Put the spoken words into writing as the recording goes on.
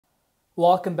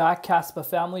Welcome back, Kaspa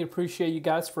family. Appreciate you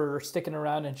guys for sticking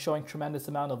around and showing tremendous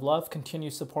amount of love. Continue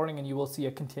supporting and you will see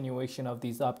a continuation of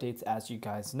these updates as you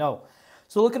guys know.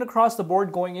 So looking across the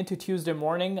board going into Tuesday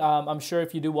morning, I'm sure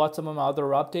if you do watch some of my other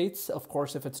updates, of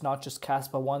course, if it's not just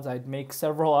Kaspa ones, I'd make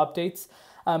several updates.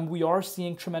 We are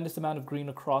seeing tremendous amount of green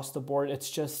across the board. It's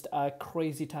just a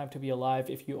crazy time to be alive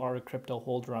if you are a crypto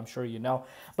holder, I'm sure you know.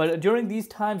 But during these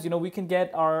times, we can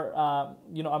get our,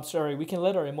 we can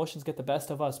let our emotions get the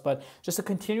best of us. But just a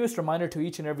continuous reminder to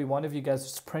each and every one of you guys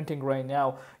who's printing right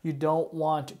now, you don't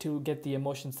want to get the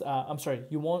emotions,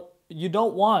 you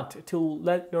don't want to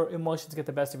let your emotions get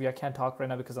the best of you. I can't talk right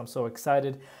now because I'm so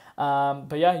excited.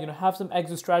 But yeah, have some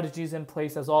exit strategies in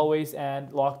place as always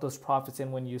and lock those profits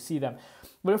in when you see them.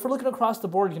 But if we're looking across the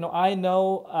board, I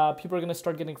know people are going to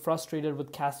start getting frustrated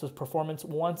with Kaspa's performance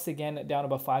once again down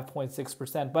about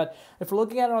 5.6%. But if we're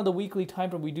looking at it on the weekly time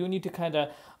frame, we do need to kind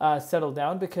of settle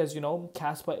down because,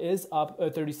 Kaspa is up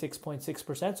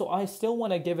 36.6%. So I still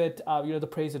want to give it, the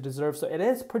praise it deserves. So it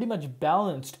is pretty much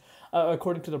balanced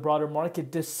according to the broader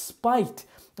market, despite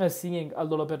seeing a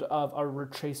little bit of a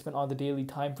retracement on the daily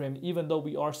time frame, even though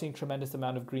we are seeing tremendous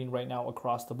amount of green right now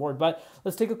across the board. But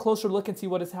let's take a closer look and see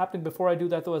what is happening. Before I do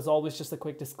that, though, as always, just a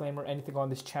quick disclaimer: anything on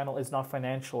this channel is not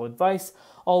financial advice.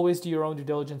 Always do your own due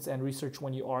diligence and research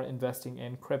when you are investing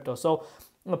in crypto. So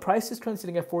the price is currently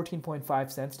sitting at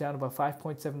 14.5 cents, down about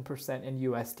 5.7% in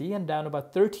USD and down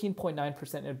about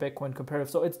 13.9% in Bitcoin comparative.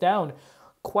 So it's down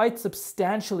quite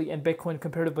substantially in Bitcoin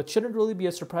comparative, but shouldn't really be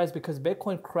a surprise because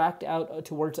Bitcoin cracked out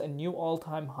towards a new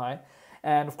all-time high.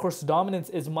 And of course, dominance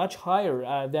is much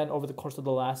higher than over the course of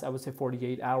the last, I would say,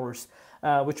 48 hours,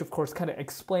 which of course kind of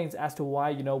explains as to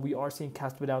why, we are seeing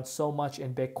Kaspa down so much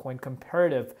in Bitcoin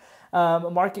comparative.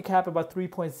 Market cap about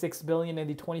 3.6 billion and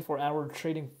the 24-hour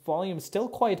trading volume still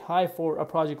quite high for a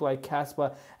project like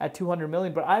Kaspa at 200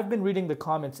 million. But I've been reading the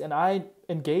comments and I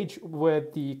engage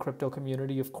with the crypto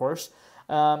community, of course.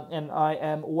 And I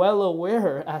am well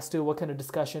aware as to what kind of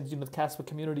discussions the Kaspa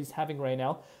community is having right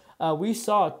now. We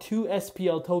saw two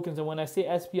SPL tokens, and when I say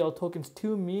SPL tokens,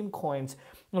 two meme coins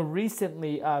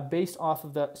recently based off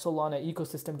of the Solana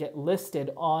ecosystem get listed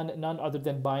on none other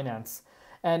than Binance.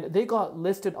 And they got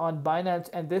listed on Binance,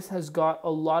 and this has got a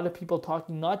lot of people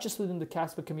talking, not just within the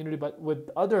Kaspa community, but with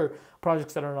other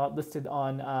projects that are not listed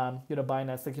on,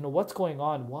 Binance. Like, what's going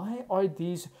on? Why are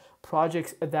these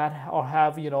projects that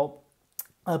have,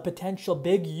 a potential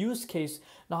big use case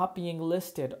not being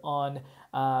listed on,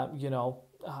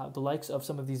 the likes of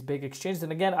some of these big exchanges?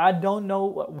 And again, I don't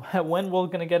know when we're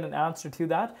going to get an answer to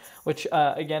that, which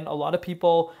again, a lot of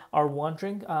people are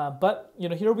wondering. But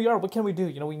here we are. What can we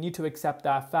do? We need to accept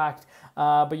that fact.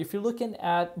 But if you're looking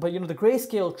at, the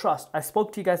Grayscale trust, I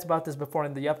spoke to you guys about this before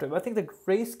in the update. But I think the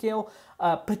Grayscale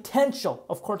potential,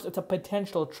 of course, it's a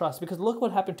potential trust because look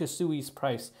what happened to Sui's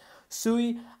price.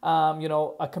 Sui,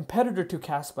 a competitor to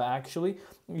Kaspa actually,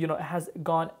 has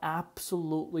gone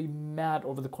absolutely mad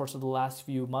over the course of the last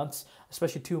few months,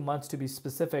 especially 2 months to be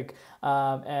specific.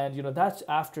 And that's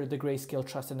after the Grayscale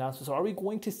Trust announcement. So are we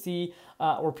going to see,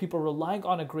 or people relying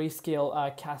on a Grayscale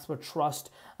Kaspa Trust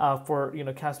for,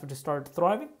 Kaspa to start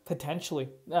thriving? Potentially.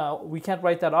 We can't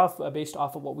write that off based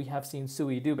off of what we have seen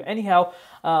Sui do. But anyhow,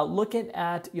 looking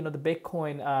at, the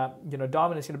Bitcoin,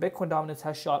 dominance, Bitcoin dominance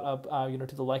has shot up,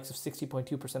 to the likes of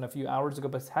 60.2% a few hours ago,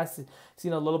 but has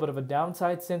seen a little bit of a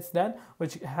downside since then,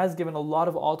 which has given a lot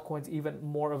of altcoins even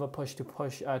more of a push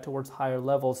towards higher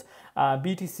levels.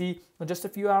 BTC just a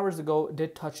few hours ago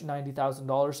did touch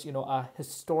 $90,000. A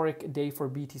historic day for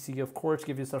BTC. Of course,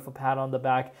 give yourself a pat on the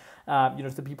back.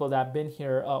 To the people that have been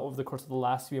here over the course of the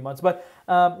last few months. But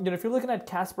if you're looking at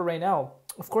Kaspa right now,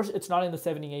 of course, it's not in the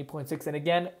 78.6. And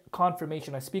again,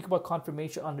 confirmation. I speak about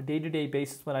confirmation on a day-to-day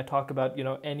basis when I talk about,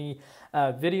 any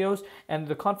videos. And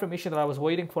the confirmation that I was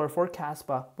waiting for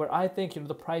Kaspa, where I think,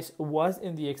 the price was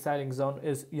in the exciting zone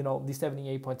is, the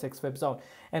 78.6 fib zone.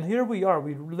 And here we are.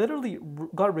 We literally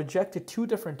got rejected 2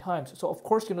 different times. So, of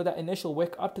course, that initial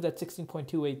wick up to that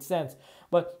 16.28 cents.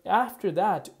 But after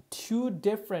that, 2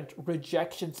 different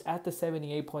rejections at the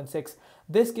 78.6.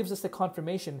 This gives us the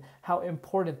confirmation how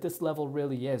important this level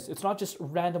really is. It's not just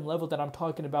random level that I'm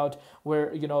talking about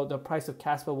where, the price of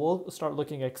Kaspa will start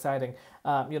looking exciting.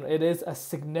 It is a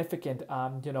significant,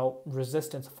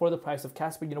 resistance for the price of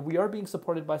Kaspa. We are being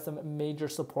supported by some major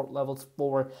support levels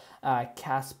for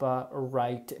Kaspa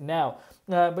right now.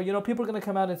 But, people are going to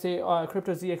come out and say,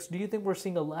 Crypto ZX, do you think we're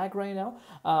seeing a lag right now?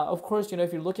 Of course,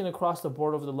 if you're looking across the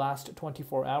board over the last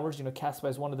 24 hours, Kaspa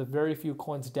is one of the very few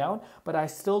coins down, but I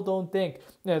still don't think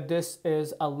this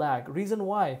is a lag. Reason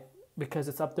why? because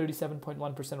it's up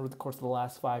 37.1% over the course of the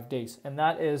last 5 days. And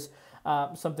that is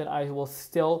something I will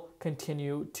still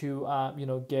continue to,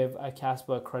 give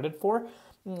Kaspa credit for.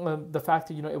 The fact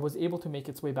that, it was able to make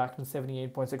its way back from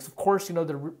 78.6. Of course,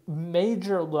 the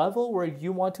major level where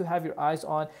you want to have your eyes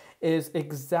on is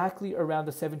exactly around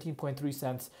the 17.3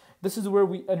 cents. This is where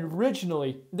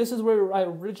I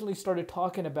originally started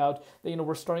talking about that,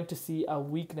 we're starting to see a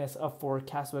weakness for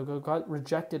Kaspa. It got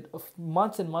rejected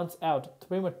months and months out,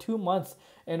 pretty much 2 months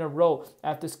in a row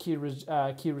at this key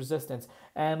resistance.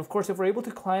 And of course, if we're able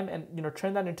to climb and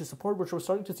turn that into support, which we're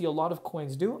starting to see a lot of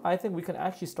coins do, I think we can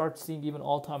actually start seeing even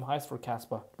all-time highs for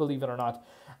Kaspa, believe it or not.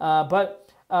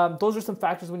 But those are some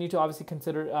factors we need to obviously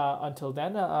consider until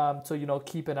then. So,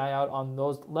 keep an eye out on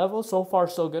those levels. So far,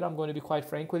 so good. I'm going to be quite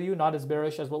frank with you. Not as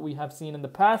bearish as what we have seen in the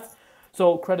past.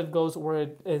 So credit goes where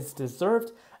it is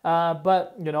deserved.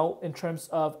 But, in terms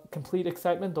of complete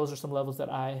excitement, those are some levels that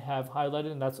I have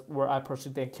highlighted. And that's where I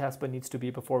personally think Kaspa needs to be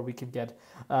before we can get,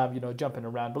 jumping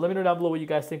around. But let me know down below what you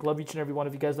guys think. Love each and every one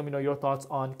of you guys. Let me know your thoughts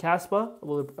on Kaspa.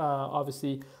 We'll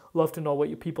obviously love to know what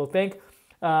you people think.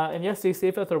 And yes, stay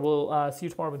safe out there. We'll see you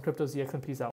tomorrow in Crypto ZX, and peace out.